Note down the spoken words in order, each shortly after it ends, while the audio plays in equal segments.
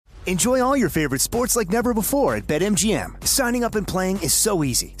Enjoy all your favorite sports like never before at BetMGM. Signing up and playing is so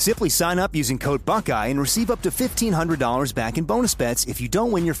easy. Simply sign up using code Buckeye and receive up to $1,500 back in bonus bets if you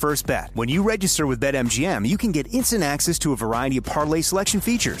don't win your first bet. When you register with BetMGM, you can get instant access to a variety of parlay selection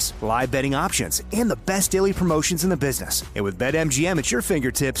features, live betting options, and the best daily promotions in the business. And with BetMGM at your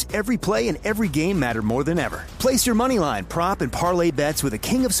fingertips, every play and every game matter more than ever. Place your moneyline, prop, and parlay bets with the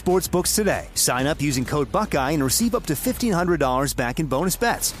king of sportsbooks today. Sign up using code Buckeye and receive up to $1,500 back in bonus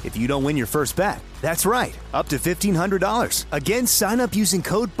bets if you don't win your first bet. That's right, up to $1,500. Again, sign up using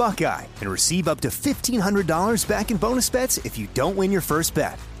code Buckeye and receive up to $1,500 back in bonus bets if you don't win your first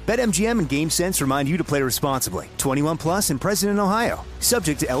bet. BetMGM and GameSense remind you to play responsibly. 21 plus and present in Ohio.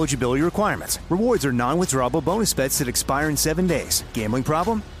 Subject to eligibility requirements. Rewards are non-withdrawable bonus bets that expire in 7 days. Gambling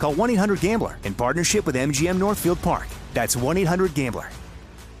problem? Call 1-800-GAMBLER in partnership with MGM Northfield Park. That's 1-800-GAMBLER.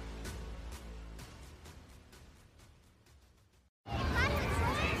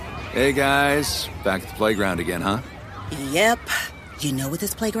 Hey guys, back at the playground again, huh? Yep. You know what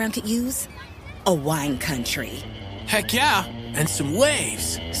this playground could use? A wine country. Heck yeah, and some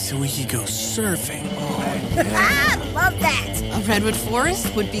waves so we could go surfing. Oh, yeah. Ah, love that. A redwood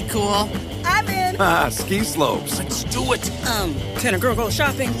forest would be cool. I'm in. Ah, ski slopes. Let's do it. Can a girl go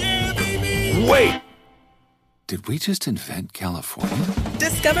shopping? Yeah, baby. Wait! Did we just invent California?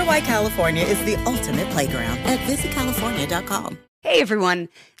 Discover why California is the ultimate playground at visitcalifornia.com. Hey everyone,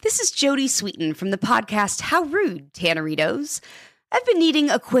 this is Jodie Sweetin from the podcast How Rude, Tanneritos. I've been needing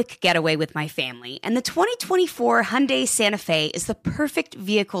a quick getaway with my family, and the 2024 Hyundai Santa Fe is the perfect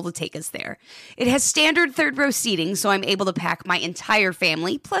vehicle to take us there. It has standard third-row seating, so I'm able to pack my entire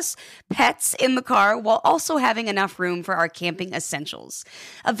family, plus pets, in the car, while also having enough room for our camping essentials.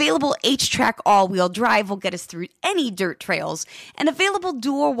 Available H-Track all-wheel drive will get us through any dirt trails, and available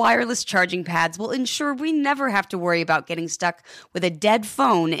dual wireless charging pads will ensure we never have to worry about getting stuck with a dead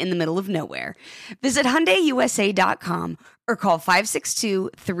phone in the middle of nowhere. Visit HyundaiUSA.com or call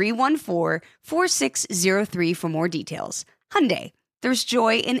 562-314-4603 for more details. Hyundai, there's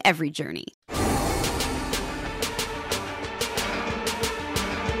joy in every journey. These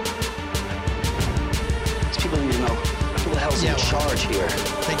people need to know who the hell's in charge here.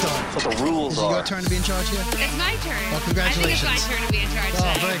 They don't. What the rules Is it are. your turn to be in charge here? It's my turn. Well, congratulations. I think it's my turn to be in charge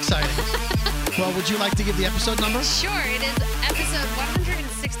Oh, today. very exciting. Well, would you like to give the episode number? Sure, it is episode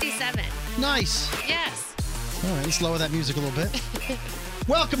 167. Nice. Yes. All right, let's lower that music a little bit.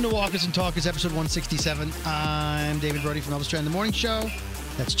 Welcome to Walkers and Talkers, episode 167. I'm David Brody from Elvis Duran The Morning Show.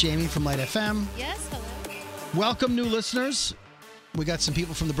 That's Jamie from Light FM. Yes, hello. Welcome, new listeners. We got some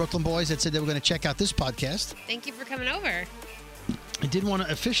people from the Brooklyn Boys that said they were going to check out this podcast. Thank you for coming over. I did want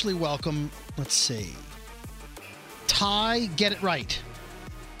to officially welcome, let's see, Ty Get It Right,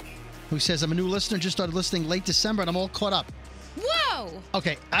 who says, I'm a new listener, just started listening late December, and I'm all caught up. Whoa!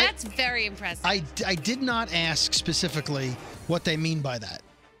 Okay. That's very impressive. I did not ask specifically what they mean by that.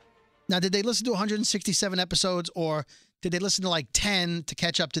 Now, did they listen to 167 episodes, or did they listen to like 10 to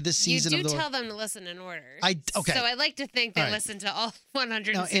catch up to this season? You do tell them to listen in order. Okay. So I like to think they listen to all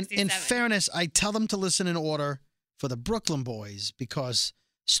 167. Now, in fairness, I tell them to listen in order for the Brooklyn Boys because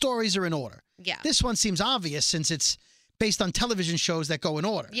stories are in order. Yeah. This one seems obvious since it's based on television shows that go in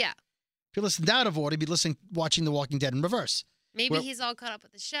order. Yeah. If you listened out of order, you'd be watching The Walking Dead in reverse. Maybe he's all caught up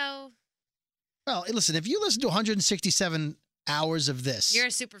with the show. Well, listen, if you listen to 167 hours of this. You're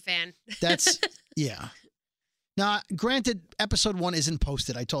a super fan. That's, yeah. Now, granted, episode 1 isn't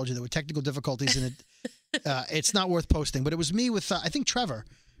posted. I told you there were technical difficulties in it. It's not worth posting. But it was me with, I think, Trevor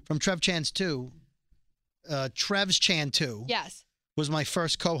from Trev Chan's 2. Trev's Chan 2. Yes. Was my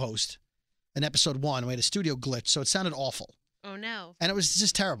first co-host in episode 1. We had a studio glitch, so it sounded awful. Oh, no. And it was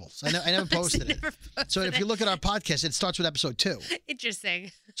just terrible. So I never posted it. So if you look at our podcast, it starts with episode 2.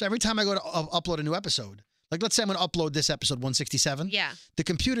 Interesting. So every time I go to upload a new episode, like let's say I'm going to upload this episode 167. Yeah. The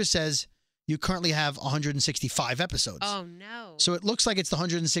computer says you currently have 165 episodes. Oh, no. So it looks like it's the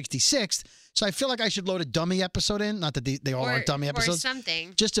 166th. So I feel like I should load a dummy episode in. Not that they all aren't dummy episodes. Or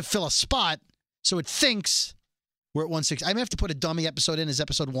something. Just to fill a spot so it thinks we're at 160. I may have to put a dummy episode in as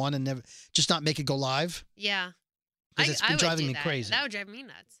episode 1 and never, just not make it go live. Yeah. Because it's been driving me crazy. That would drive me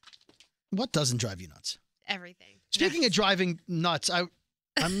nuts. What doesn't drive you nuts? Everything. Speaking of driving nuts, I'm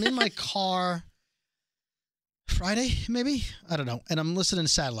in my car Friday, maybe? I don't know. And I'm listening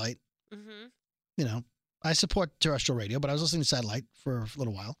to satellite. Mm-hmm. You know, I support terrestrial radio, but I was listening to satellite for a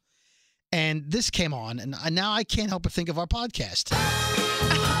little while. And this came on, and now I can't help but think of our podcast.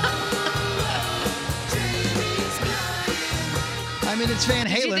 I mean, it's Van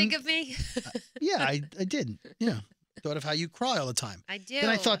Halen. Did you think of me? Yeah, I did. Yeah. Thought of how you cry all the time. I do. Then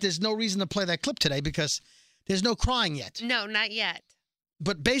I thought there's no reason to play that clip today because there's no crying yet. No, not yet.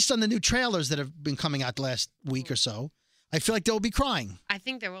 But based on the new trailers that have been coming out the last week or so, I feel like they'll be crying. I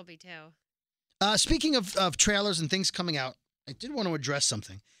think there will be too. Speaking of trailers and things coming out, I did want to address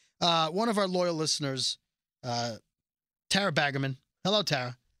something. One of our loyal listeners, Tara Baggerman. Hello,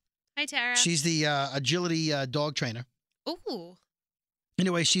 Tara. Hi, Tara. She's the agility dog trainer. Ooh.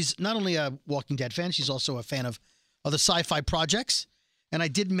 Anyway, she's not only a Walking Dead fan, she's also a fan of other sci-fi projects. And I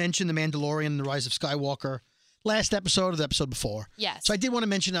did mention The Mandalorian and The Rise of Skywalker last episode or the episode before. Yes. So I did want to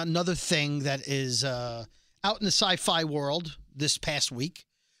mention another thing that is out in the sci-fi world this past week.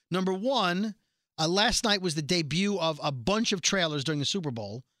 Number one, last night was the debut of a bunch of trailers during the Super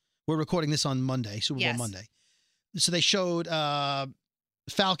Bowl. We're recording this on Monday, Super Bowl Monday. So they showed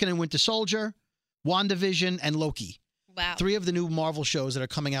Falcon and Winter Soldier, WandaVision, and Loki. Wow. 3 of the new Marvel shows that are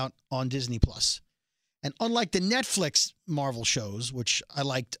coming out on Disney+. And unlike the Netflix Marvel shows, which I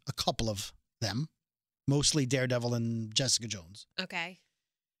liked a couple of them, mostly Daredevil and Jessica Jones, Okay.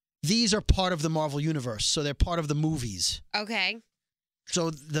 these are part of the Marvel Universe, so they're part of the movies. Okay.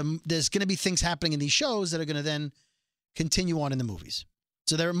 So there's going to be things happening in these shows that are going to then continue on in the movies.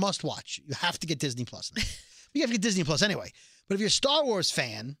 So they're a must-watch. You have to get Disney+. You have to get Disney Plus anyway. But if you're a Star Wars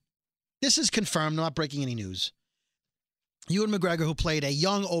fan, this is confirmed. I'm not breaking any news. Ewan McGregor, who played a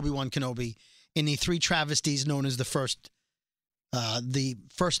young Obi-Wan Kenobi in the 3 travesties known as the first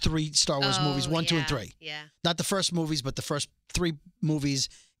 3 Star Wars movies, 1, 2, and 3. Yeah. Not the first movies, but the first 3 movies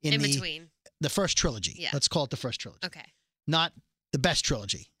in between. The first trilogy. Yeah. Let's call it the first trilogy. Okay. Not the best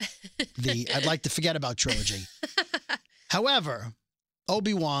trilogy. I'd like to forget about trilogy. However,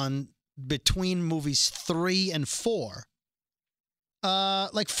 Obi-Wan, between movies 3 and 4,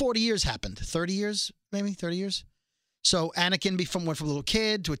 like 40 years happened. 30 years, maybe 30 years. So Anakin went from a little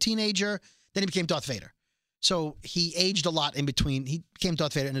kid to a teenager. Then he became Darth Vader. So he aged a lot in between. He became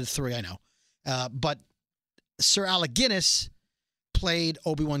Darth Vader into the 3, I know. But Sir Alec Guinness played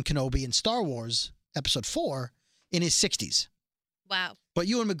Obi-Wan Kenobi in Star Wars Episode 4 in his 60s. Wow. But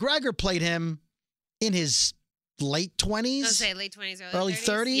Ewan McGregor played him in his late 20s. I'll say late 20s, early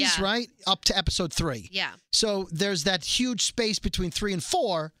 30s, yeah. right? Up to Episode 3. Yeah. So there's that huge space between 3 and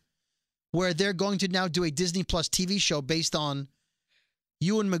 4 where they're going to now do a Disney Plus TV show based on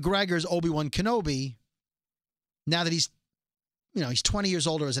Ewan McGregor's Obi-Wan Kenobi. Now that he's 20 years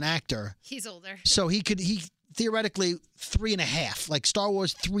older as an actor. He's older. So he theoretically 3.5, like Star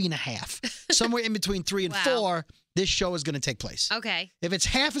Wars 3.5. Somewhere in between 3 and 4, this show is going to take place. Okay. If it's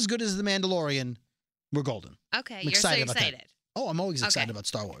half as good as The Mandalorian, we're golden. Okay, I'm excited about excited. that. Oh, I'm always excited about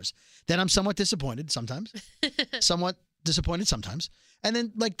Star Wars. Then I'm somewhat disappointed sometimes. Somewhat disappointed sometimes. And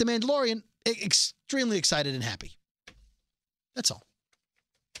then, like The Mandalorian, extremely excited and happy. That's all.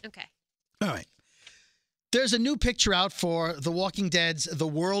 Okay. All right. There's a new picture out for The Walking Dead's The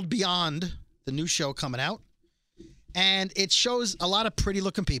World Beyond, the new show coming out. And it shows a lot of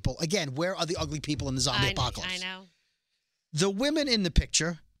pretty-looking people. Again, where are the ugly people in the zombie apocalypse? I know. The women in the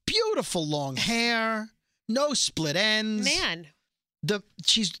picture, beautiful long hair, no split ends. Man. The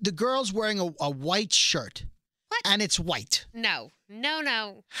girl's wearing a white shirt. What? And it's white. No.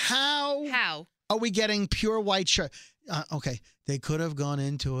 How are we getting pure white shirt? Okay, they could have gone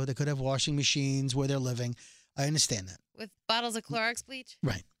into it. They could have washing machines where they're living. I understand that. With bottles of Clorox bleach?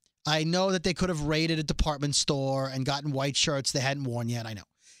 Right. I know that they could have raided a department store and gotten white shirts they hadn't worn yet. I know.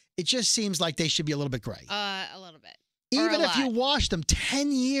 It just seems like they should be a little bit gray. A little bit. Even if you wash them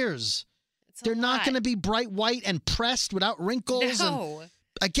 10 years, they're not going to be bright white and pressed without wrinkles. No. And,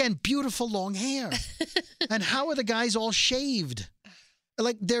 again, beautiful long hair. And how are the guys all shaved?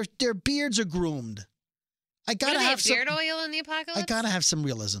 Like their beards are groomed. I gotta have beard oil in the apocalypse. I gotta have some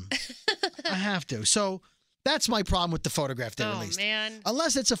realism. I have to. So that's my problem with the photograph they released. Oh man!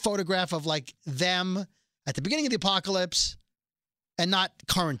 Unless it's a photograph of like them at the beginning of the apocalypse, and not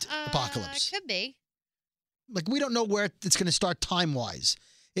current apocalypse. Could be. Like we don't know where it's going to start time wise.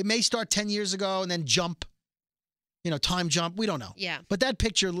 It may start 10 years ago and then jump. Time jump. We don't know. Yeah. But that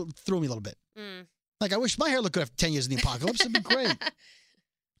picture threw me a little bit. Mm. Like I wish my hair looked good after 10 years in the apocalypse. It'd be great.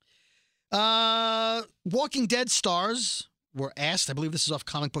 Walking Dead stars were asked, I believe this is off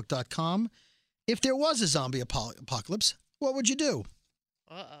comicbook.com, if there was a zombie apocalypse, what would you do?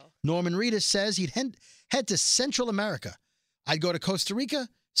 Uh-oh. Norman Reedus says he'd head to Central America. I'd go to Costa Rica,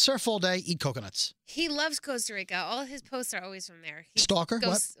 surf all day, eat coconuts. He loves Costa Rica. All his posts are always from there. Stalker?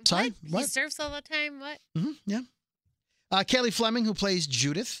 What? Sorry? What? He surfs all the time? What? Mm-hmm. Yeah. Kelly Fleming, who plays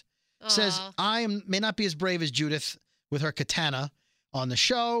Judith, says, I may not be as brave as Judith with her katana on the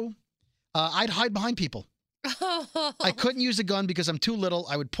show. I'd hide behind people. I couldn't use a gun because I'm too little.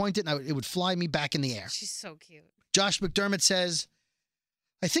 I would point it and it would fly me back in the air. She's so cute. Josh McDermott says,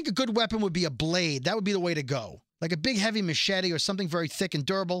 I think a good weapon would be a blade. That would be the way to go. like a big heavy machete or something very thick and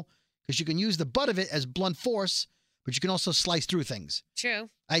durable, because you can use the butt of it as blunt force, but you can also slice through things. True.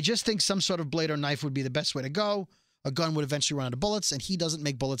 I just think some sort of blade or knife would be the best way to go. A gun would eventually run out of bullets, and he doesn't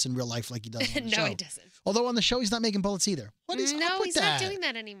make bullets in real life like he does on the No, show. he doesn't. Although on the show, he's not making bullets either. What is up with he's that? not doing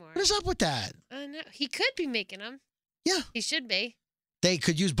that anymore. What is up with that? No, he could be making them. Yeah. He should be. They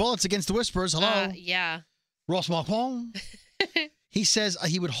could use bullets against the Whisperers. Hello? Yeah. Ross Marquand. He says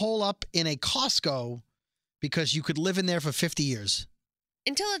he would hole up in a Costco because you could live in there for 50 years.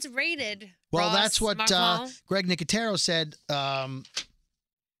 Until it's rated. Well, Ross that's what Marquand. Greg Nicotero said.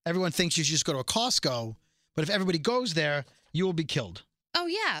 Everyone thinks you should just go to a Costco, but if everybody goes there, you will be killed. Oh,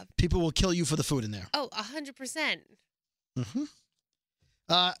 yeah. People will kill you for the food in there. Oh, 100%. Mm-hmm.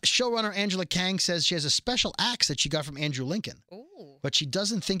 Showrunner Angela Kang says she has a special axe that she got from Andrew Lincoln, but she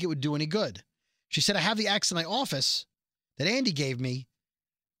doesn't think it would do any good. She said, I have the axe in my office that Andy gave me,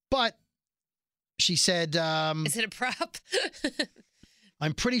 but she said... Is it a prop?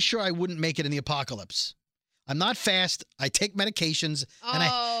 I'm pretty sure I wouldn't make it in the apocalypse. I'm not fast. I take medications, and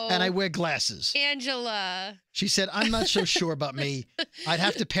I wear glasses. Angela. She said, I'm not so sure about me. I'd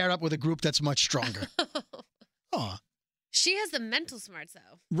have to pair up with a group that's much stronger. Oh. She has the mental smarts,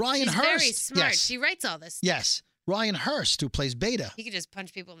 though. Ryan She's Hurst. very smart. Yes. She writes all this. Yes. Ryan Hurst, who plays Beta. He could just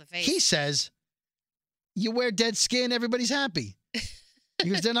punch people in the face. He says, you wear dead skin, everybody's happy.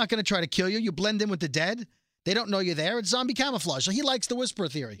 Because they're not going to try to kill you. You blend in with the dead. They don't know you're there. It's zombie camouflage. So he likes the whisper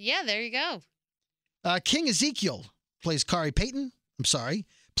theory. Yeah, there you go. King Ezekiel plays Kari Payton. I'm sorry.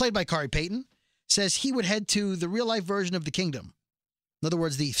 Played by Kari Payton. Says he would head to the real-life version of The Kingdom. In other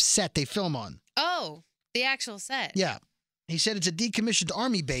words, the set they film on. Oh, the actual set. Yeah. He said it's a decommissioned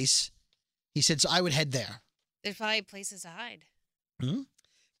army base. He said, so I would head there. There's probably places to hide. Hmm?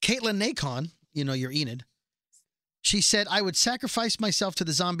 Caitlin Nacon, you know, your Enid. She said, I would sacrifice myself to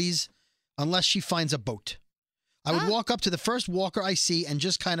the zombies unless she finds a boat. I would walk up to the first walker I see and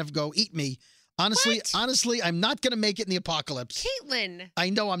just kind of go, eat me. Honestly, I'm not going to make it in the apocalypse. Caitlin. I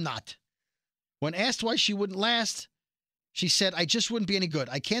know I'm not. When asked why she wouldn't last, she said, I just wouldn't be any good.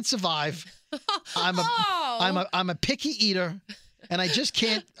 I can't survive. I'm a picky eater, and I just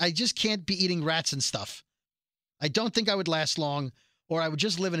can't be eating rats and stuff. I don't think I would last long, or I would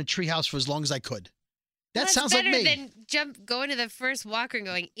just live in a treehouse for as long as I could. That sounds like me. Better than going to the first walker and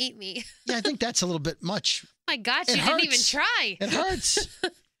going, eat me. Yeah, I think that's a little bit much. My God, she didn't even try. It hurts.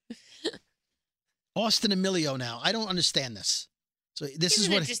 Austin Emilio now. I don't understand this. So this He's is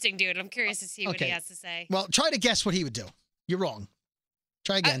an what interesting dude. I'm curious to see what he has to say. Well, try to guess what he would do. You're wrong.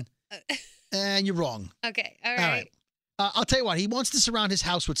 Try again. And you're wrong. Okay. All right. I'll tell you what. He wants to surround his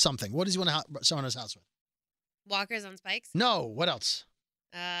house with something. What does he want to surround his house with? Walkers on spikes? No. What else?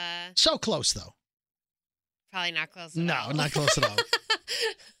 So close, though. Probably not close at all. No, not close at all.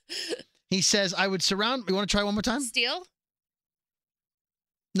 He says, I would surround... You want to try one more time? Steel?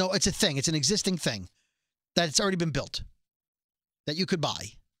 No, it's a thing. It's an existing thing that's already been built that you could buy.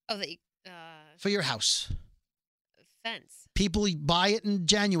 Oh, for your house. Fence. People buy it in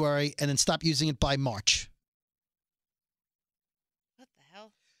January and then stop using it by March. What the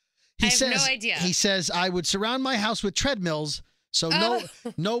hell? I have no idea. He says, I would surround my house with treadmills so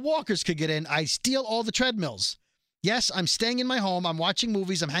no walkers could get in. I steal all the treadmills. Yes, I'm staying in my home. I'm watching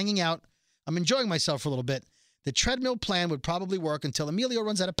movies. I'm hanging out. I'm enjoying myself for a little bit. The treadmill plan would probably work until Emilio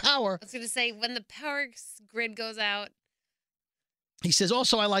runs out of power. I was going to say, when the power grid goes out. He says,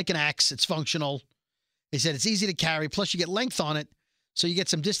 also, I like an axe. It's functional. He said, it's easy to carry. Plus, you get length on it, so you get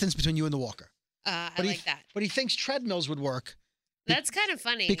some distance between you and the walker. I like that. But he thinks treadmills would work. That's kind of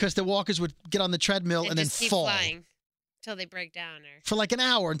funny. Because the walkers would get on the treadmill and then just keep fall. flying until they break down. For like an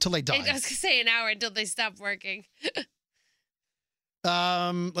hour until they die. I was going to say an hour until they stop working.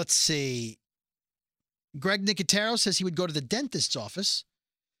 Let's see. Greg Nicotero says he would go to the dentist's office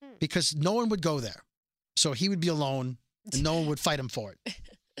because no one would go there. So he would be alone and no one would fight him for it.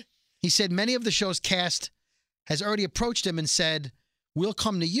 He said many of the show's cast has already approached him and said, we'll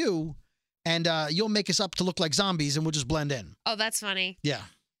come to you and you'll make us up to look like zombies and we'll just blend in. Oh, that's funny. Yeah.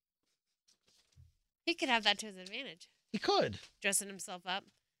 He could have that to his advantage. He could. Dressing himself up.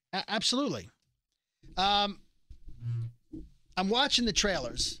 Absolutely. I'm watching the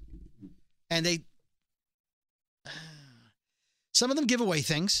trailers and some of them give away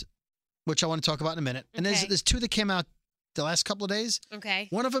things, which I want to talk about in a minute. And there's two that came out the last couple of days. Okay.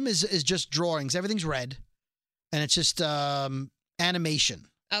 One of them is just drawings. Everything's red. And it's just animation.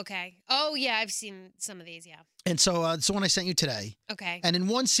 Okay. Oh, yeah. I've seen some of these, yeah. And so it's the one I sent you today. Okay. And in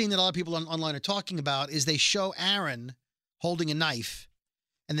one scene that a lot of people online are talking about is they show Aaron holding a knife.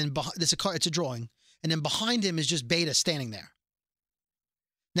 And then it's a drawing. And then behind him is just Beta standing there.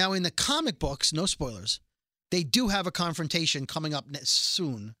 Now, in the comic books, no spoilers, they do have a confrontation coming up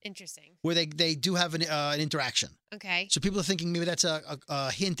soon Interesting. where they do have an interaction. Okay. So people are thinking maybe that's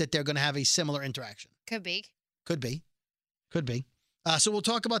a hint that they're going to have a similar interaction. Could be. Could be. So we'll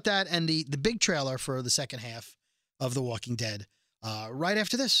talk about that and the big trailer for the second half of The Walking Dead right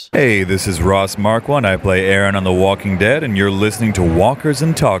after this. Hey, this is Ross Marquand. I play Aaron on The Walking Dead, and you're listening to Walkers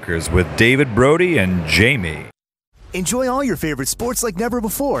and Talkers with David Brody and Jamie. Enjoy all your favorite sports like never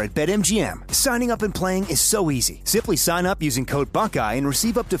before at BetMGM. Signing up and playing is so easy. Simply sign up using code Buckeye and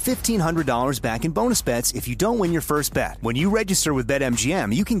receive up to $1,500 back in bonus bets if you don't win your first bet. When you register with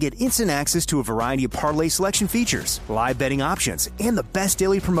BetMGM, you can get instant access to a variety of parlay selection features, live betting options, and the best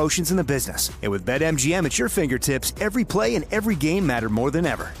daily promotions in the business. And with BetMGM at your fingertips, every play and every game matter more than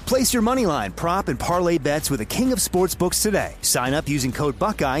ever. Place your moneyline, prop, and parlay bets with the king of sportsbooks today. Sign up using code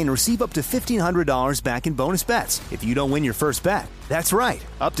Buckeye and receive up to $1,500 back in bonus bets if you don't win your first bet. That's right,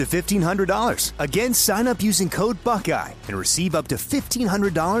 up to $1,500. Again, sign up using code Buckeye and receive up to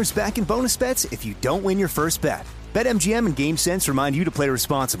 $1,500 back in bonus bets if you don't win your first bet. BetMGM and GameSense remind you to play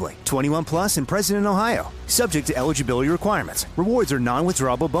responsibly. 21 plus and present in Ohio. Subject to eligibility requirements. Rewards are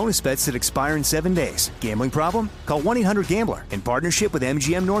non-withdrawable bonus bets that expire in 7 days. Gambling problem? Call 1-800-GAMBLER in partnership with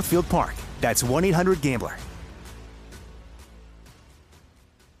MGM Northfield Park. That's 1-800-GAMBLER.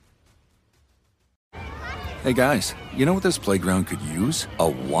 Hey guys, you know what this playground could use? A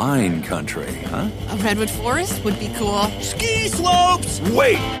wine country, huh? A redwood forest would be cool. Ski slopes!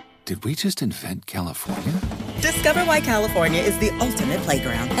 Wait! Did we just invent California? Discover why California is the ultimate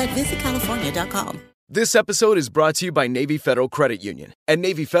playground at visitcalifornia.com. This episode is brought to you by Navy Federal Credit Union. At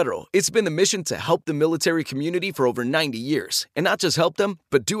Navy Federal, it's been the mission to help the military community for over 90 years. And not just help them,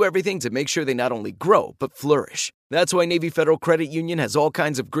 but do everything to make sure they not only grow, but flourish. That's why Navy Federal Credit Union has all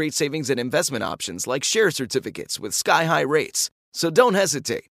kinds of great savings and investment options like share certificates with sky-high rates. So don't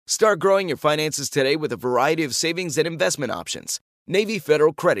hesitate. Start growing your finances today with a variety of savings and investment options. Navy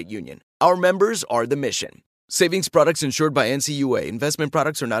Federal Credit Union. Our members are the mission. Savings products insured by NCUA. Investment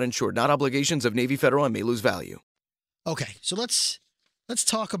products are not insured, not obligations of Navy Federal and may lose value. Okay, so let's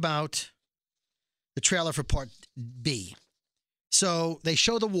talk about the trailer for Part B. So they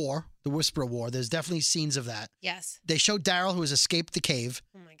show the war, the Whisperer War. There's definitely scenes of that. Yes. They show Daryl, who has escaped the cave.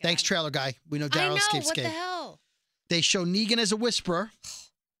 Oh my God. Thanks, trailer guy. We know Daryl escapes what cave. the hell? They show Negan as a Whisperer,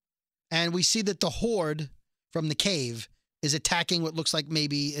 and we see that the Horde from the cave is attacking what looks like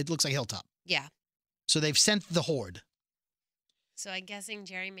Hilltop. Yeah. So they've sent the Horde. So I'm guessing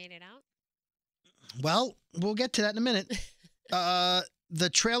Jerry made it out? Well, we'll get to that in a minute. The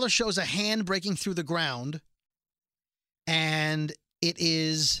trailer shows a hand breaking through the ground, and it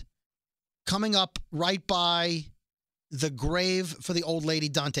is coming up right by the grave for the old lady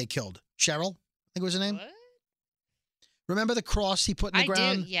Dante killed. Cheryl, I think was her name. What? Remember the cross he put in the ground?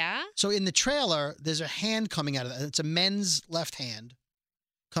 I do, yeah. So in the trailer, there's a hand coming out of that. It's a men's left hand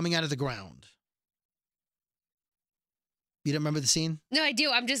coming out of the ground. You don't remember the scene? No, I do.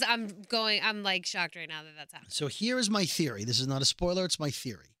 I'm like shocked right now that that's happening. So here is my theory. This is not a spoiler. It's my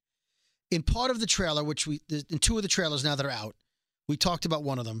theory. In part of the trailer, in two of the trailers now that are out, we talked about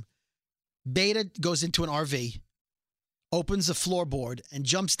one of them. Beta goes into an RV, opens the floorboard, and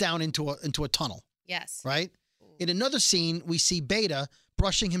jumps down into a tunnel. Yes. Right? In another scene, we see Beta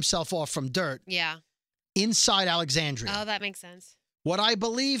brushing himself off from dirt. Yeah. Inside Alexandria. Oh, that makes sense. What I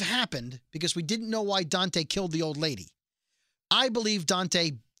believe happened, because we didn't know why Dante killed the old lady, I believe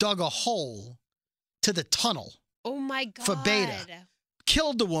Dante dug a hole to the tunnel. Oh my God. For Beta.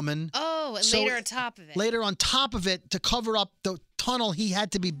 Killed the woman. Oh, and so later on top of it. Later on top of it to cover up the tunnel he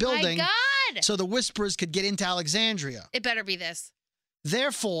had to be building. My God. So the Whisperers could get into Alexandria. It better be this.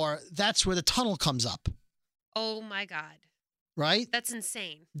 Therefore, that's where the tunnel comes up. Oh my God. Right? That's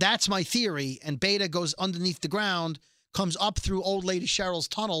insane. That's my theory. And Beta goes underneath the ground, comes up through old lady Cheryl's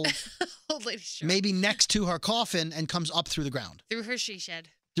tunnel. Old lady Cheryl. Maybe next to her coffin and comes up through the ground. Through her she shed.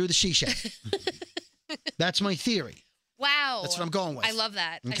 Through the she shed. That's my theory. Wow. That's what I'm going with. I love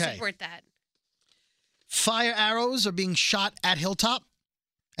that. Okay. I support that. Fire arrows are being shot at Hilltop,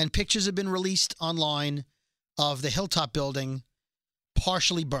 and pictures have been released online of the Hilltop building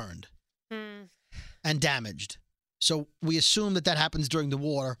partially burned and damaged. So we assume that happens during the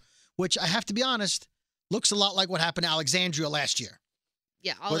war, which I have to be honest, looks a lot like what happened to Alexandria last year.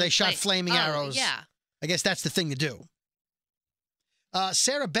 Yeah. Where they shot flaming arrows. Yeah. I guess that's the thing to do.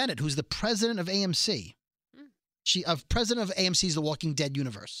 Sarah Bennett, who's the president of AMC, president of AMC's The Walking Dead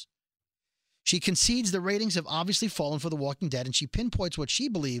universe. She concedes the ratings have obviously fallen for The Walking Dead, and she pinpoints what she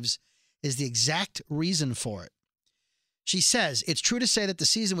believes is the exact reason for it. She says, it's true to say that the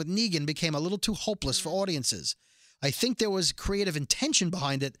season with Negan became a little too hopeless for audiences. I think there was creative intention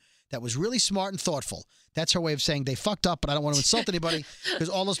behind it that was really smart and thoughtful. That's her way of saying they fucked up, but I don't want to insult anybody because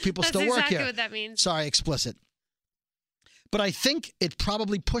all those people still work exactly here. what that means. Sorry, explicit. But I think it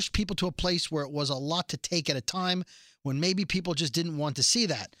probably pushed people to a place where it was a lot to take at a time when maybe people just didn't want to see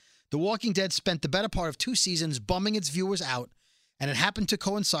that. The Walking Dead spent the better part of 2 seasons bumming its viewers out, and it happened to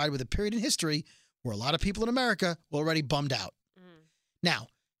coincide with a period in history where a lot of people in America were already bummed out. Now,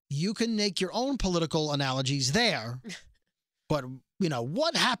 you can make your own political analogies there, but, you know,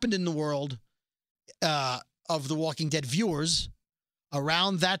 what happened in the world of The Walking Dead viewers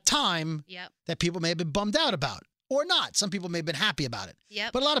around that time that people may have been bummed out about, or not. Some people may have been happy about it,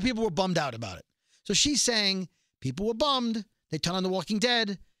 but a lot of people were bummed out about it. So she's saying people were bummed. They turn on The Walking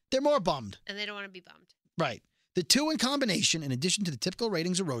Dead. They're more bummed. And they don't want to be bummed. Right. The two in combination, in addition to the typical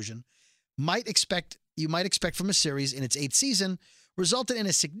ratings erosion, you might expect from a series in its 8th season, resulted in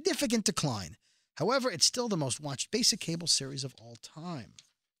a significant decline. However, it's still the most watched basic cable series of all time.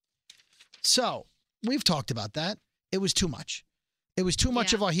 So, we've talked about that. It was too much. It was too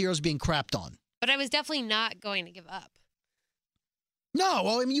much of our heroes being crapped on. But I was definitely not going to give up. No,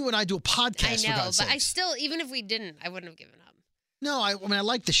 well, I mean, you and I do a podcast, I know, for God's but I sakes. still, even if we didn't, I wouldn't have given up. No, I mean, I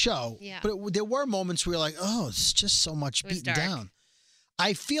like the show. Yeah. But there were moments where you're like, oh, it's just so much beaten down.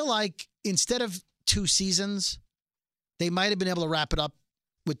 I feel like instead of 2 seasons, they might have been able to wrap it up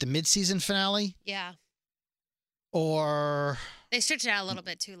with the mid-season finale. Yeah. Or... They stretched it out a little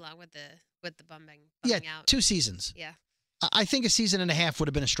bit too long with the bumming out. 2 seasons. Yeah. I think a season and a half would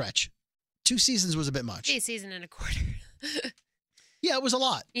have been a stretch. 2 seasons was a bit much. A season and a quarter. Yeah, it was a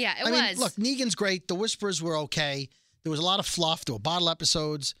lot. Yeah, it I was. mean, look, Negan's great. The Whisperers were okay. There was a lot of fluff. There were bottle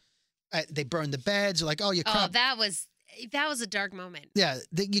episodes. They burned the beds. They're like, oh, you crap. Oh, that was a dark moment. Yeah,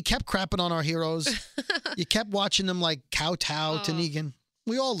 you kept crapping on our heroes. You kept watching them like kowtow to Negan.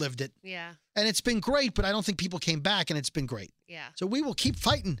 We all lived it. Yeah. And it's been great, but I don't think people came back, and it's been great. Yeah. So we will keep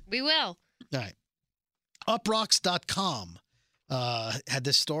fighting. We will. All right. Uprocks.com had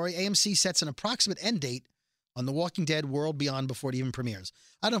this story. AMC sets an approximate end date on The Walking Dead World Beyond before it even premieres.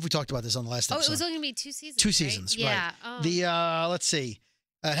 I don't know if we talked about this on the last episode. Oh, it was only going to be 2 seasons, 2 seasons, right. Yeah. Oh. The, let's see.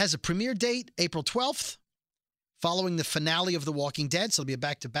 It has a premiere date, April 12th, following the finale of The Walking Dead. So it'll be a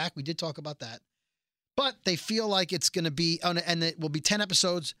back-to-back. We did talk about that. But they feel like it's going to be, and it will be 10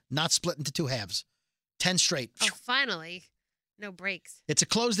 episodes, not split into 2 halves. 10 straight. Oh, finally. No breaks. It's a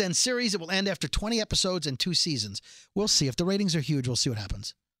closed-end series. It will end after 20 episodes and 2 seasons. We'll see. If the ratings are huge, we'll see what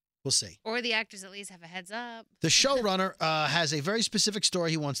happens. We'll see. Or the actors at least have a heads up. The showrunner has a very specific story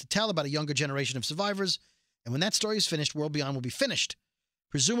he wants to tell about a younger generation of survivors. And when that story is finished, World Beyond will be finished.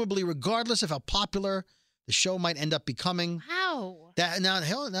 Presumably, regardless of how popular the show might end up becoming. Wow. Now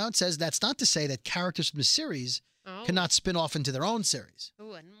it says that's not to say that characters from the series cannot spin off into their own series.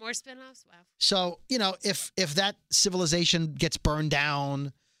 Ooh, and more spinoffs? Wow. So, you know, if that civilization gets burned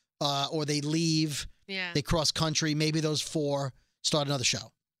down or they leave, they cross country, maybe those 4 start another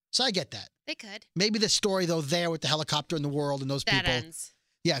show. So I get that. They could. Maybe the story, though, there with the helicopter in the world and those people. That ends.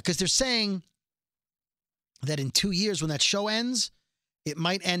 Yeah, because they're saying that in 2 years when that show ends, it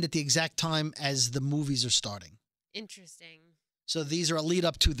might end at the exact time as the movies are starting. Interesting. So these are a lead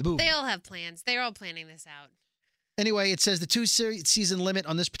up to the movie. They all have plans. They're all planning this out. Anyway, it says the 2-season limit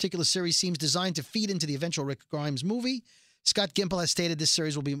on this particular series seems designed to feed into the eventual Rick Grimes movie. Scott Gimple has stated this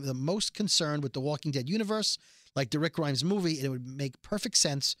series will be the most concerned with the Walking Dead universe. Like the Rick Grimes movie, it would make perfect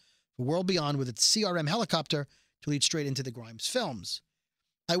sense for World Beyond with its CRM helicopter to lead straight into the Grimes films.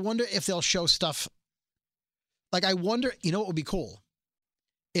 I wonder if they'll show stuff. Like, I wonder, you know what would be cool?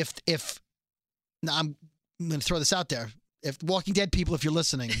 If now I'm going to throw this out there. If Walking Dead people, if you're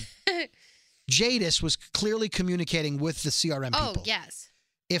listening, Jadis was clearly communicating with the CRM people. Oh, yes.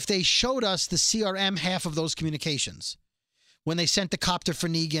 If they showed us the CRM half of those communications, when they sent the copter for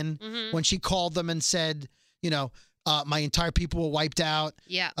Negan, when she called them and said, you know, my entire people were wiped out.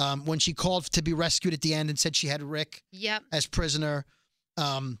 Yeah. When she called to be rescued at the end and said she had Rick as prisoner.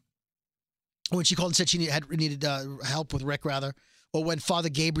 When she called and said she needed help with Rick, rather. Or when Father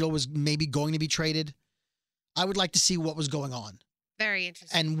Gabriel was maybe going to be traded. I would like to see what was going on. Very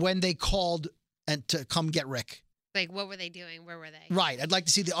interesting. And when they called and to come get Rick. Like, what were they doing? Where were they? Right. I'd like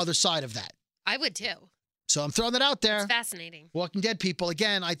to see the other side of that. I would, too. So I'm throwing that out there. It's fascinating. Walking Dead people.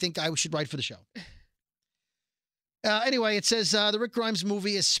 Again, I think I should write for the show. Anyway, it says the Rick Grimes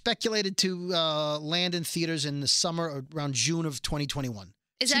movie is speculated to land in theaters in the summer or around June of 2021.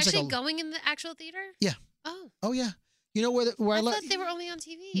 Is it actually going in the actual theater? Yeah. Oh. Oh, yeah. You know where I thought they were only on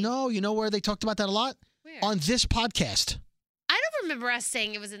TV. No, you know where they talked about that a lot? Where? On this podcast. I don't remember us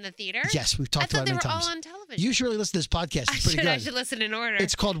saying it was in the theater. Yes, we've talked about it many times. I thought they were all on television. You should really listen to this podcast. It's pretty good. I should listen in order.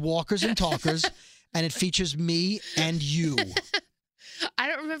 It's called Walkers and Talkers, and it features me and you. I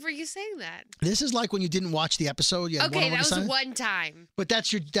don't remember you saying that. This is like when you didn't watch the episode. You had Okay, that was assignment. one time. But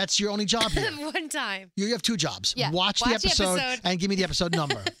that's your only job here. One time. You have two jobs. Yeah, Watch the episode and give me the episode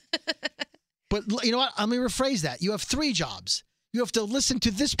number. But you know what? Let me rephrase that. You have three jobs. You have to listen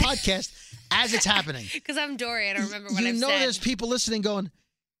to this podcast as it's happening. Because I'm Dory. I don't remember what I've You know said. there's people listening going,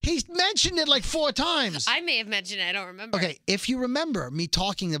 he's mentioned it like 4 times. I may have mentioned it. I don't remember. Okay, if you remember me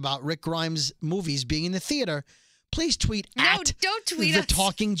talking about Rick Grimes' movies being in the theater, please tweet at don't tweet the us.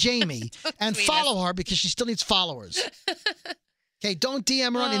 Talking Jamie and tweet follow her because she still needs followers. Okay, don't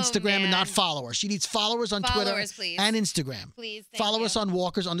DM her on Instagram and not follow her. She needs followers on Twitter please. and Instagram. Please, thank follow you. us on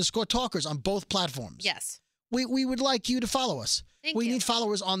Walkers_Talkers on both platforms. Yes. We would like you to follow us. Thank we you. need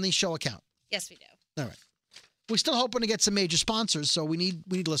followers on the show account. Yes, we do. All right. We're still hoping to get some major sponsors, so we need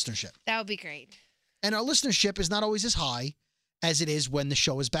listenership. That would be great. And our listenership is not always as high as it is when the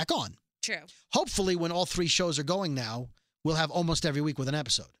show is back on. True. Hopefully, when all 3 shows are going now, we'll have almost every week with an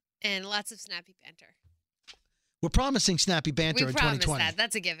episode. And lots of snappy banter. We're promising snappy banter We in promise 2020. that.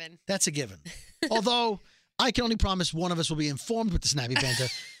 That's a given. That's a given. Although, I can only promise one of us will be informed with the snappy banter.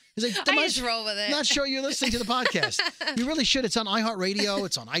 He's like, I just roll with it. Not sure you're listening to the podcast. You really should. It's on iHeartRadio.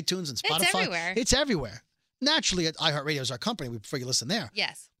 It's on iTunes and Spotify. It's everywhere. It's everywhere. Naturally, iHeartRadio is our company. We prefer you listen there.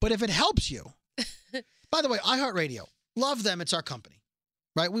 Yes. But if it helps you, by the way, iHeartRadio, love them. It's our company,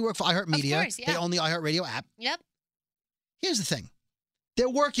 right? We work for iHeartMedia. Of course, yeah. They own the iHeartRadio app. Yep. Here's the thing. They're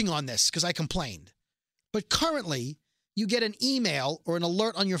working on this because I complained. But currently, you get an email or an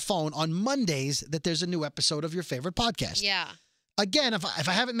alert on your phone on Mondays that there's a new episode of your favorite podcast. Yeah. Again, if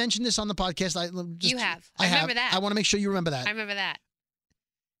I haven't mentioned this on the podcast, You have. I remember that. I want to make sure you remember that. I remember that.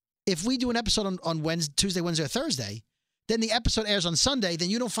 If we do an episode on Wednesday, Tuesday, Wednesday, or Thursday, then the episode airs on Sunday, then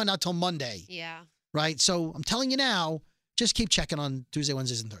you don't find out till Monday. Yeah. Right? So I'm telling you now, just keep checking on Tuesday,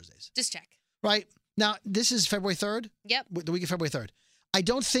 Wednesdays, and Thursdays. Just check. Right? Now, this is February 3rd. Yep. The week of February 3rd. I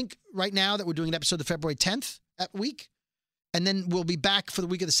don't think right now that we're doing an episode of February 10th week. And then we'll be back for the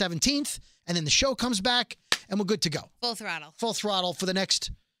week of the 17th. And then the show comes back, and we're good to go. Full throttle. Full throttle for the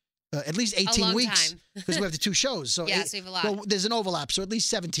next at least 18 long weeks. time. Because we have the 2 shows. So Yes, we have a lot. Well, there's an overlap, so at least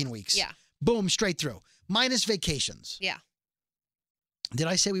 17 weeks. Yeah. Boom, straight through. Minus vacations. Yeah. Did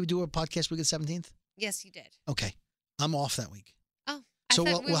I say we would do a podcast week of the 17th? Yes, you did. Okay. I'm off that week. Oh, I So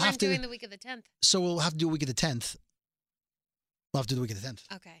thought we'll have weren't to- doing the week of the 10th. So we'll have to do a week of the 10th. We'll have to do the week of the 10th.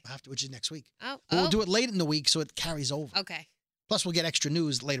 Okay. We'll have to, which is next week. Oh. But we'll do it late in the week so it carries over. Okay. Plus, we'll get extra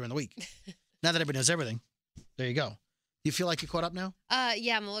news later in the week. Now that everybody knows everything, there you go. Do you feel like you're caught up now?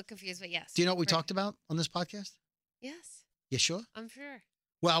 Yeah, I'm a little confused, but yes. Do you know what we We're- talked about on this podcast? Yes, You sure? I'm sure.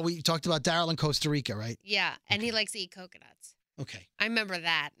 Well, we talked about Daryl in Costa Rica, right? Yeah, and he likes to eat coconuts. Okay. I remember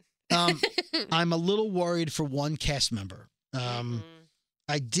that. I'm a little worried for one cast member.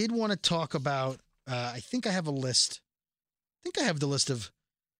 I did want to talk about, I think I have a list. I think I have the list of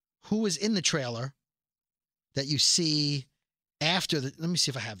who is in the trailer that you see after the, let me see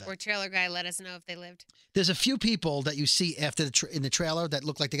if I have that. Or trailer guy let us know if they lived. There's a few people that you see after in the trailer that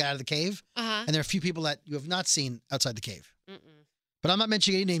look like they got out of the cave. Uh-huh. And there are a few people that you have not seen outside the cave. Mm-mm. But I'm not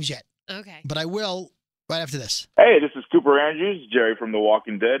mentioning any names yet. Okay. But I will right after this. Hey, this is Cooper Andrews, Jerry from The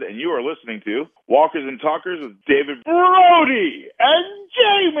Walking Dead, and you are listening to Walkers and Talkers with David Brody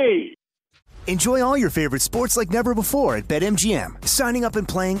and Jamie. Enjoy all your favorite sports like never before at BetMGM. Signing up and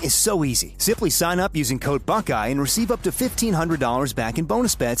playing is so easy. Simply sign up using code Buckeye and receive up to $1,500 back in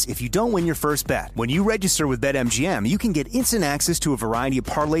bonus bets if you don't win your first bet. When you register with BetMGM, you can get instant access to a variety of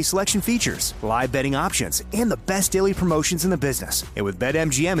parlay selection features, live betting options, and the best daily promotions in the business. And with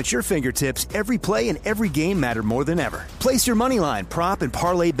BetMGM at your fingertips, every play and every game matter more than ever. Place your moneyline, prop, and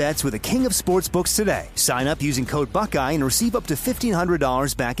parlay bets with the king of sportsbooks today. Sign up using code Buckeye and receive up to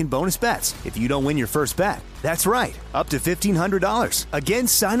 $1,500 back in bonus bets if you don't win your first bet. That's right, up to $1,500. Again,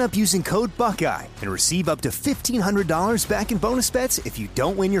 sign up using code Buckeye and receive up to $1,500 back in bonus bets if you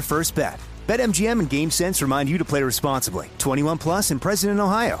don't win your first bet. BetMGM and GameSense remind you to play responsibly. 21 plus and present in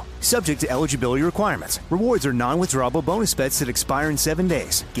Ohio. Subject to eligibility requirements. Rewards are non-withdrawable bonus bets that expire in 7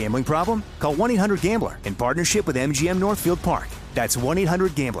 days. Gambling problem? Call 1-800-GAMBLER in partnership with MGM Northfield Park. That's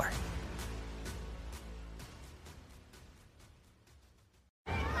 1-800-GAMBLER.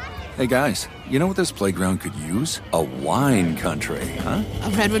 Hey guys, you know what this playground could use? A wine country, huh?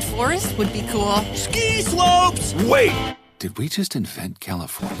 A redwood forest would be cool. Ski slopes! Wait! Did we just invent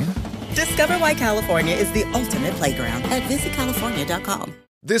California? Discover why California is the ultimate playground at visitcalifornia.com.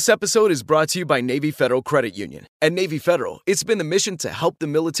 This episode is brought to you by Navy Federal Credit Union. At Navy Federal, it's been the mission to help the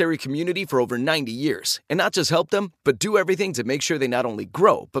military community for over 90 years. And not just help them, but do everything to make sure they not only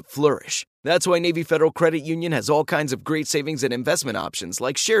grow, but flourish. That's why Navy Federal Credit Union has all kinds of great savings and investment options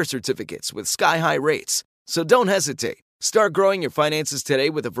like share certificates with sky-high rates. So don't hesitate. Start growing your finances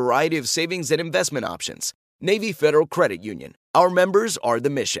today with a variety of savings and investment options. Navy Federal Credit Union. Our members are the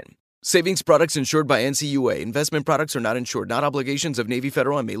mission. Savings products insured by NCUA. Investment products are not insured, not obligations of Navy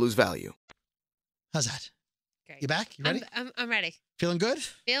Federal and may lose value. How's that? Great. You back? You ready? I'm ready. Feeling good?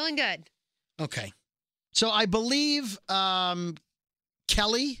 Feeling good. Okay. So I believe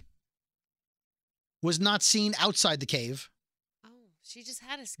Kelly was not seen outside the cave. Oh, she just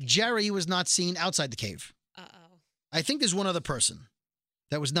had a scare. Jerry was not seen outside the cave. Uh-oh. I think there's one other person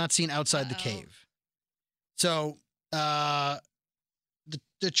that was not seen outside the cave. So the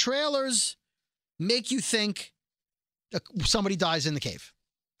trailers make you think somebody dies in the cave.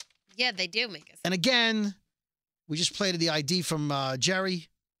 Yeah, they do make us. And again, we just played the ID from Jerry.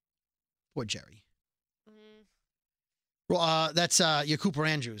 Poor Jerry. That's your Cooper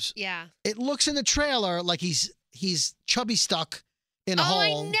Andrews. Yeah. It looks in the trailer like he's chubby stuck in a hole. Oh,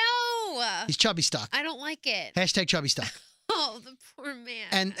 I know. He's chubby stuck. I don't like it. Hashtag chubby stuck. Oh, the poor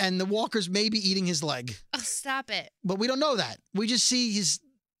man. And the walkers may be eating his leg. Oh, stop it. But we don't know that. We just see his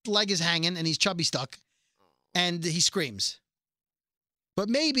leg is hanging and he's chubby stuck and he screams. But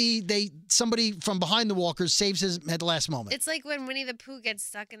maybe somebody from behind the walkers saves him at the last moment. It's like when Winnie the Pooh gets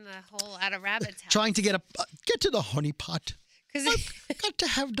stuck in the hole at a rabbit's house. Trying to get to the honey pot. I've got to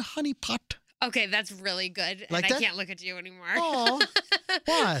have the honey pot. Okay, that's really good. Like and that? I can't look at you anymore. Oh,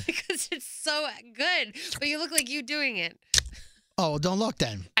 why? Because it's so good. But you look like you doing it. Oh, don't look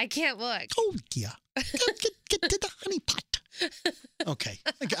then. I can't look. Oh, yeah. Get to the honey pot. Okay.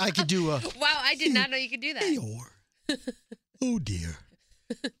 I could do a... Wow, I did not know you could do that. Eeyore. Oh, dear.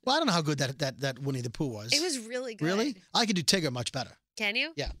 Well, I don't know how good that Winnie the Pooh was. It was really good. Really? I could do Tigger much better. Can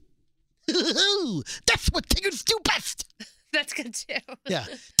you? Yeah. That's what Tiggers do best. That's good too. Yeah.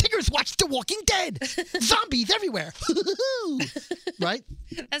 Tiggers watch The Walking Dead. Zombies everywhere. Right?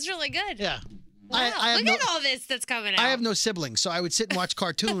 That's really good. Yeah. Wow. Look at all this that's coming out. I have no siblings, so I would sit and watch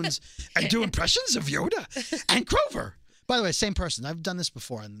cartoons and do impressions of Yoda and Grover. By the way, same person. I've done this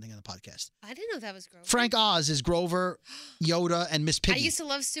before on the podcast. I didn't know that was Grover. Frank Oz is Grover, Yoda, and Miss Piggy. I used to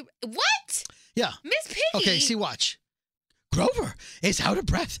love What? Yeah. Miss Piggy? Okay, see, watch. Grover is out of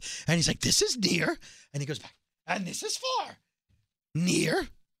breath, and he's like, this is near. And he goes back, and this is far. Near.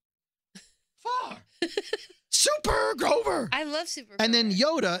 Far. Super Grover. I love Super And Grover. then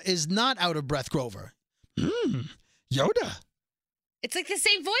Yoda is not out of breath Grover. Yoda. It's like the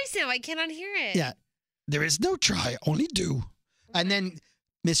same voice now. I cannot hear it. Yeah. There is no try, only do. And then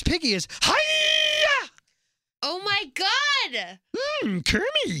Miss Piggy is, hi-ya! Oh, my God.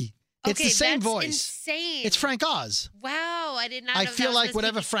 Kermie. It's Okay, the same that's voice. insane. It's Frank Oz. Wow, I did not know I that feel was like Miss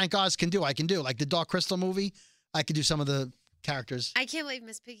whatever Piggy. Frank Oz can do, I can do. Like the Dark Crystal movie, I could do some of the characters. I can't believe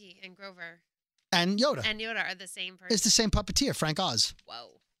Miss Piggy and Grover And Yoda. and Yoda are the same person. It's the same puppeteer, Frank Oz.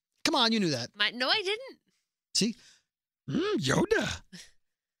 Whoa. Come on, you knew that. No, I didn't. See? Yoda.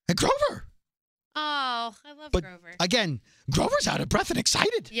 And Grover. Oh, I love But Grover. again, Grover's out of breath and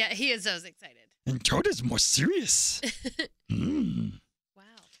excited. Yeah, he is so excited. And Yoda's more serious. Wow.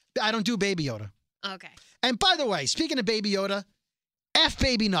 I don't do Baby Yoda. Okay. And by the way, speaking of Baby Yoda, F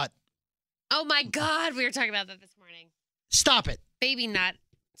Baby Nut. Oh, my God. We were talking about that this morning. Stop it. Baby Nut.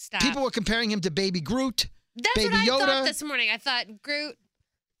 Stop. People were comparing him to Baby Groot. That's Baby what I Yoda. thought this morning. I thought Groot.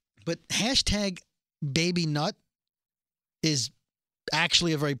 But hashtag Baby Nut is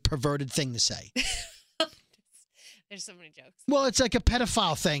actually a very perverted thing to say. There's so many jokes. Well, it's like a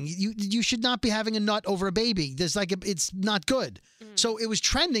pedophile thing. You should not be having a nut over a baby. There's it's not good. So it was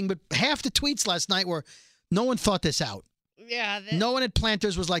trending, but half the tweets last night were, no one thought this out. Yeah. No one at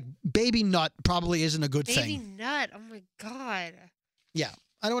Planters was like, baby nut probably isn't a good Baby thing. Nut. Oh, my God. Yeah.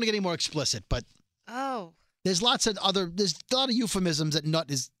 I don't want to get any more explicit, but Oh. there's a lot of euphemisms that nut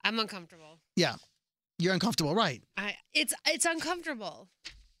is. I'm uncomfortable. Yeah. You're uncomfortable, right? It's uncomfortable.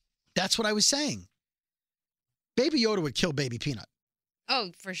 That's what I was saying. Baby Yoda would kill Baby Peanut.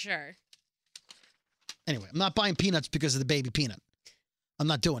 Oh, for sure. Anyway, I'm not buying peanuts because of the baby peanut. I'm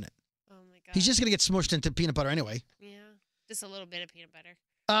not doing it. Oh, my God. He's just going to get smushed into peanut butter anyway. Yeah. Just a little bit of peanut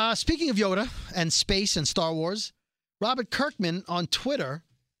butter. Speaking of Yoda and space and Star Wars, Robert Kirkman on Twitter,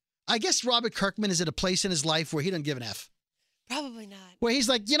 I guess Robert Kirkman is at a place in his life where he doesn't give an F. Probably not. Where he's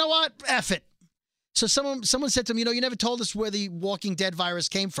like, you know what? F it. So someone said to him, you never told us where the Walking Dead virus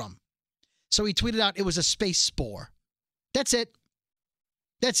came from. So he tweeted out it was a space spore. That's it.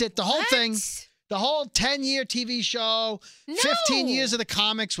 That's it. The whole thing, the whole 10-year TV show, 15 years of the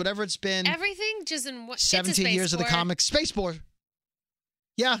comics, whatever it's been. Everything just in what? 17 years of the comics. Space spore.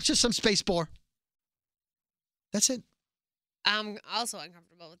 Yeah, just some space spore. That's it. I'm also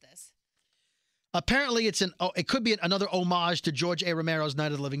uncomfortable with this. Apparently, it could be another homage to George A. Romero's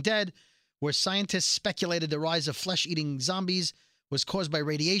Night of the Living Dead, where scientists speculated the rise of flesh-eating zombies was caused by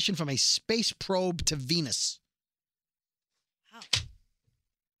radiation from a space probe to Venus. Wow.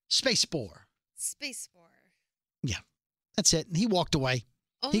 Space Spore. Space Spore. Yeah, that's it. He walked away.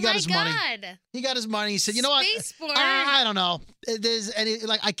 Oh he got his money. God. He got his money. He said, "You know what? Space Spore. I don't know. There's any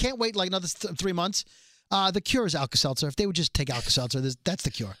I can't wait like another 3 months. The cure is Alka-Seltzer. If they would just take Alka-Seltzer, that's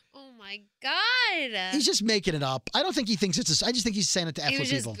the cure." Oh my God. He's just making it up. I don't think he thinks it's. I just think he's saying it to F He with was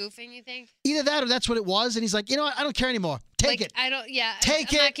just people. goofing, you think? Either that or that's what it was, and he's like, you know what? I don't care anymore. Take it. I don't. Yeah.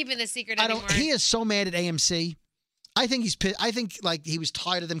 Take I'm it. not keeping the secret anymore. He is so mad at AMC. I think he's pissed. I think like he was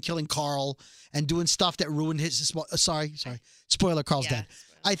tired of them killing Carl and doing stuff that ruined his. Sorry. Spoiler: Carl's dead.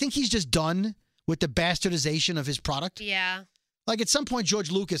 I think he's just done with the bastardization of his product. Yeah. Like at some point, George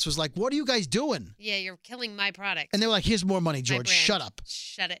Lucas was like, "What are you guys doing?" Yeah, you're killing my product. And they were like, "Here's more money, George. brand. Shut up."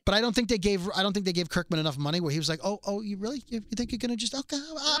 Shut it. But I don't think they gave Kirkman enough money where he was like, "Oh, you really? You think you're gonna just? Okay,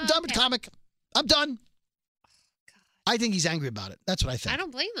 I'm done with comic. I'm done." I think he's angry about it. That's what I think. I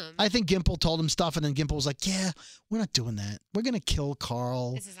don't blame him. I think Gimple told him stuff, and then Gimple was like, "Yeah, we're not doing that. We're gonna kill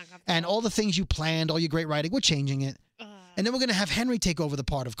Carl, This is uncomfortable. and all the things you planned, all your great writing, we're changing it, and then we're gonna have Henry take over the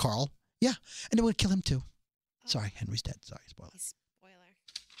part of Carl. Yeah, and then we'll kill him too. Sorry, Henry's dead. Sorry, spoiler.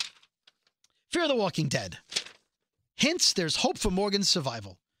 Fear the Walking Dead. Hints there's hope for Morgan's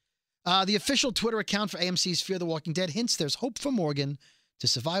survival. The official Twitter account for AMC's Fear the Walking Dead hints there's hope for Morgan to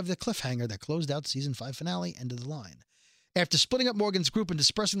survive the cliffhanger that closed out season 5 finale, End of the Line. After splitting up Morgan's group and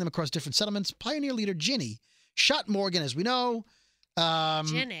dispersing them across different settlements, Pioneer leader Ginny shot Morgan, as we know.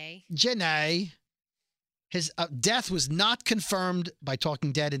 Ginny. His death was not confirmed by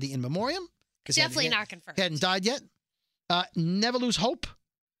Talking Dead in the In Memoriam. Definitely not confirmed. He hadn't died yet. Never lose hope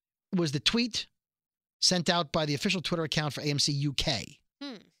was the tweet sent out by the official Twitter account for AMC UK.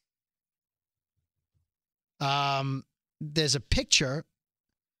 There's a picture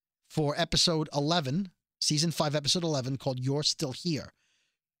for episode 11, season 5, episode 11, called You're Still Here,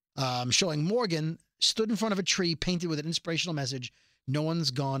 showing Morgan stood in front of a tree painted with an inspirational message, "No one's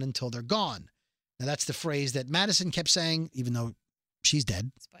gone until they're gone." Now, that's the phrase that Madison kept saying, even though she's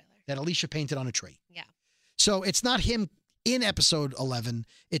dead. Spoiler. That Alicia painted on a tree. Yeah. So it's not him in episode 11.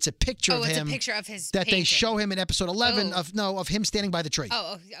 It's a picture of him. Oh, it's a picture of his that they painting. show him in episode 11 of him standing by the tree.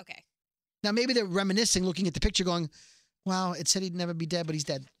 Oh, okay. Now, maybe they're reminiscing, looking at the picture going, wow, it said he'd never be dead, but he's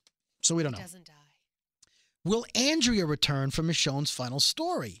dead. So we don't know. He doesn't die. Will Andrea return for Michonne's final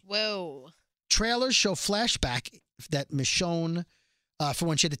story? Whoa. Trailers show flashback that Michonne, for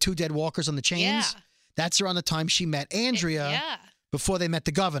when she had the 2 dead walkers on the chains. Yeah. That's around the time she met Andrea before they met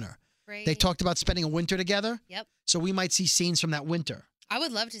the governor. Right. They talked about spending a winter together. Yep. So we might see scenes from that winter. I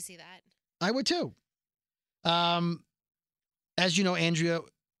would love to see that. I would too. As you know, Andrea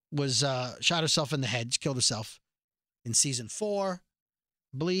was shot herself in the head. She killed herself in season 4,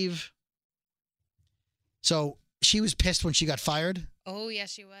 I believe. So she was pissed when she got fired. Oh,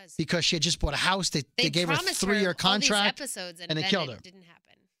 yes, she was. Because she had just bought a house. They gave her a promised 3-year contract. all these episodes, and they then killed her. It didn't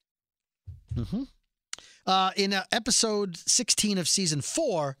happen. In episode 16 of season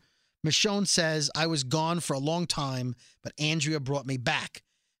 4, Michonne says, "I was gone for a long time, but Andrea brought me back.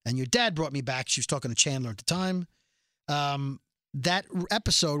 And your dad brought me back." She was talking to Chandler at the time. That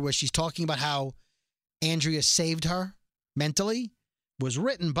episode where she's talking about how Andrea saved her mentally was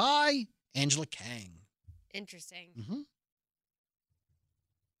written by Angela Kang. Interesting.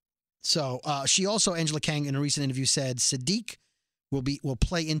 So she also, Angela Kang, in a recent interview said Sadiq will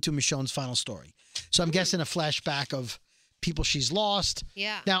play into Michonne's final story. So I'm guessing a flashback of people she's lost.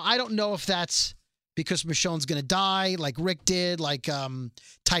 Yeah. Now, I don't know if that's because Michonne's going to die like Rick did, like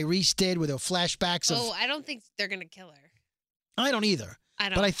Tyrese did with her flashbacks of... Oh, I don't think they're going to kill her. I don't either. I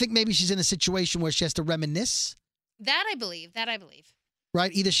don't. But I think maybe she's in a situation where she has to reminisce, That I believe.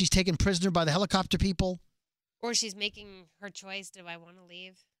 right? Either she's taken prisoner by the helicopter people. Or she's making her choice. Do I want to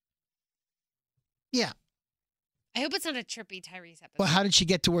leave? Yeah. I hope it's not a trippy Tyrese episode. Well, how did she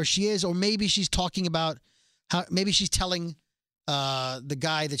get to where she is? Or maybe she's talking about how, maybe she's telling the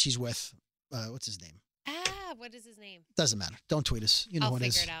guy that she's with, what's his name? What is his name? Doesn't matter. Don't tweet us. You know I'll who it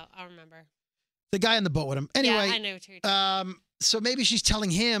is. figure it out. I'll remember. The guy on the boat with him. Anyway, Yeah, I know what you're talking so maybe she's telling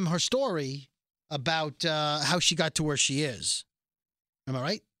him her story about how she got to where she is. Am I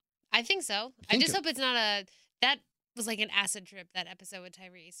right? I think so. I just hope it's not that was like an acid trip, that episode with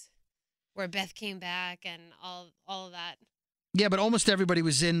Tyrese, where Beth came back and all of that. Yeah, but almost everybody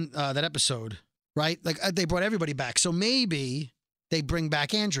was in that episode, right? Like they brought everybody back. So maybe they bring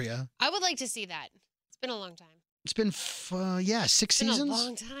back Andrea. I would like to see that. It's been a long time. It's been, 6 It's been seasons. a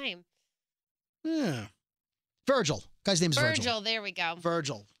long time. Yeah. Virgil. Guy's name is Virgil. Virgil, there we go.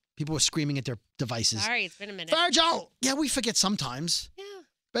 Virgil. People were screaming at their devices. Sorry, it's been a minute. Virgil! Yeah, we forget sometimes. Yeah.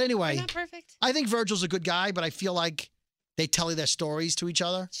 But anyway, Not perfect. I think Virgil's a good guy, but I feel like they tell their stories to each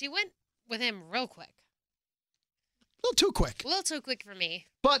other. She went with him real quick. A little too quick. A little too quick for me.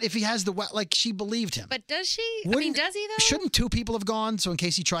 But if he has like she believed him. But does she? Does he though? Shouldn't two people have gone? So in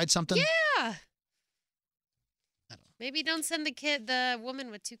case he tried something. Yeah. Maybe don't send the woman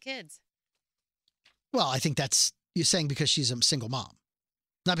with 2 kids. Well, I think you're saying because she's a single mom,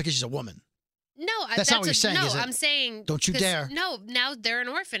 not because she's a woman. No, that's not what you're saying. No, is it? I'm saying. Don't you dare. No, now they're an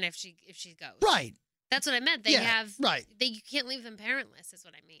orphan if she goes. Right. That's what I meant. They have. Right. You can't leave them parentless. Is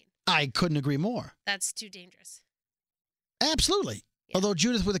what I mean. I couldn't agree more. That's too dangerous. Absolutely. Yeah. Although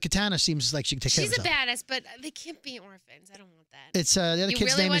Judith with a katana seems like she can take care of herself. She's a badass, but they can't be orphans. I don't want that. It's the other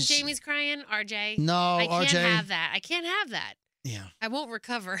kid's really name want is. Jamie's crying, RJ? No, I can't RJ. have that. I can't have that. Yeah. I won't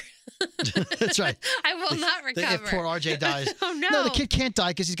recover. That's right. I will not recover. If poor RJ dies. Oh no. No, the kid can't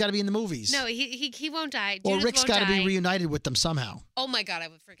die because he's got to be in the movies. No, he won't die. Or Judith Rick's won't got to be die. reunited with them somehow. Oh my God, I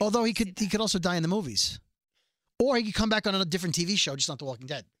would forget. Although he could also die in the movies, or he could come back on a different TV show, just not The Walking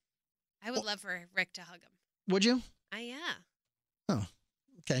Dead. I would love for Rick to hug him. Would you? Yeah. Oh,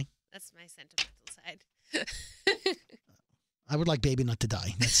 okay. That's my sentimental side. I would like Baby Nut to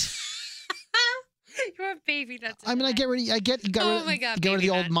die. That's. You want Baby Nut to I mean, die. Oh my God, get rid of Baby the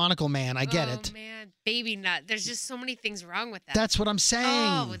old Nut. monocle man. I get it. Oh man, Baby Nut. There's just so many things wrong with that. That's what I'm saying.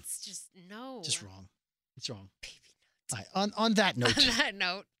 Oh, it's just no. Just wrong. It's wrong. Baby Nut. All right, on that note. On that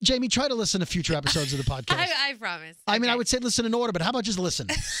note. Jamie, try to listen to future episodes of the podcast. I promise. I mean, I would say listen in order, but how about just listen?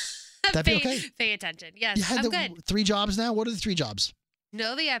 That'd be okay. Pay attention. Yes, You had I'm good. 3 jobs now? What are the 3 jobs?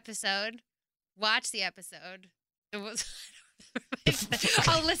 Know the episode. Watch the episode. I'll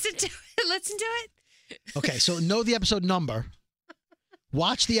listen to it. Listen to it. Okay, so know the episode number.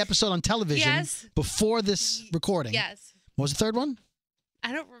 Watch the episode on television before this recording. Yes. What was the 3rd one?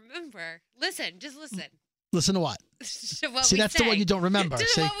 I don't remember. Listen. Just listen. Listen to what? To what See, we that's say. the one you don't remember. To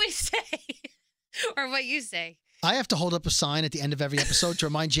See? what we say. Or what you say. I have to hold up a sign at the end of every episode to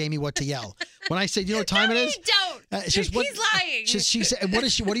remind Jamie what to yell. When I say, do you know what time it is? Don't. He's lying. She said, what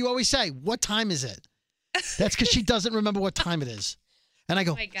do you always say? What time is it? That's because she doesn't remember what time it is. And I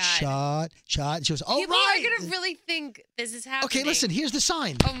go, Oh my God. shot. And she goes, oh, People right. are going to really think this is happening. Okay, listen, here's the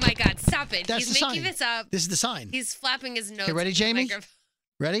sign. Oh my God, stop it. That's He's the making sign. this up. This is the sign. He's flapping his nose. Okay, ready, with the Jamie? microphone.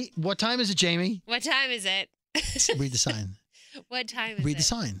 Ready? What time is it, Jamie? What time is it? Read the sign. What time is it? Read the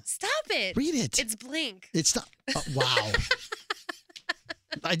sign. Stop it. Read it. It's blink. It's not. Wow.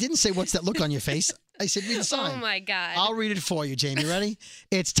 I didn't say, what's that look on your face? I said, read the sign. Oh my God. I'll read it for you, Jamie. Ready?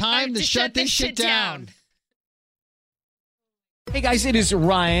 It's time to shut this shit down. Hey guys, it is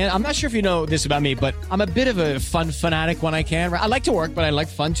Ryan. I'm not sure if you know this about me, but I'm a bit of a fun fanatic when I can. I like to work, but I like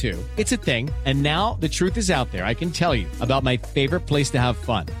fun too. It's a thing. And now the truth is out there. I can tell you about my favorite place to have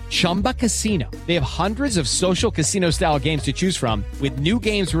fun. Chumba Casino. They have hundreds of social casino style games to choose from with new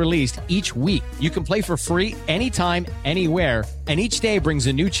games released each week. You can play for free anytime, anywhere. And each day brings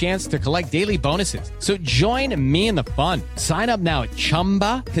a new chance to collect daily bonuses. So join me in the fun. Sign up now at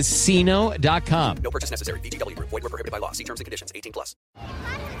ChumbaCasino.com. No purchase necessary. VGW Group. Void where prohibited by law. See terms and conditions. 18+.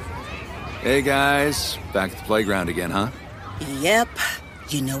 Hey guys, back at the playground again, huh? Yep.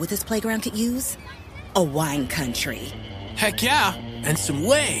 You know what this playground could use? A wine country. Heck yeah, and some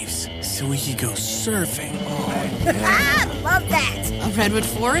waves so we could go surfing. Love that. A redwood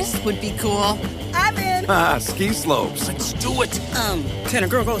forest would be cool. I'm in. Ah, ski slopes. Let's do it. Can a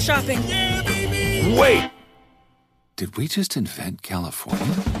girl go shopping? Yeah, baby. Wait! Did we just invent California?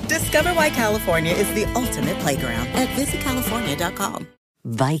 Discover why California is the ultimate playground at visitcalifornia.com.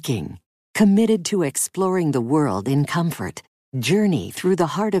 Viking, committed to exploring the world in comfort. Journey through the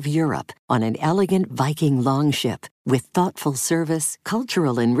heart of Europe on an elegant Viking longship with thoughtful service,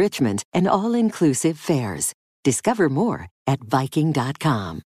 cultural enrichment, and all-inclusive fares. Discover more at Viking.com.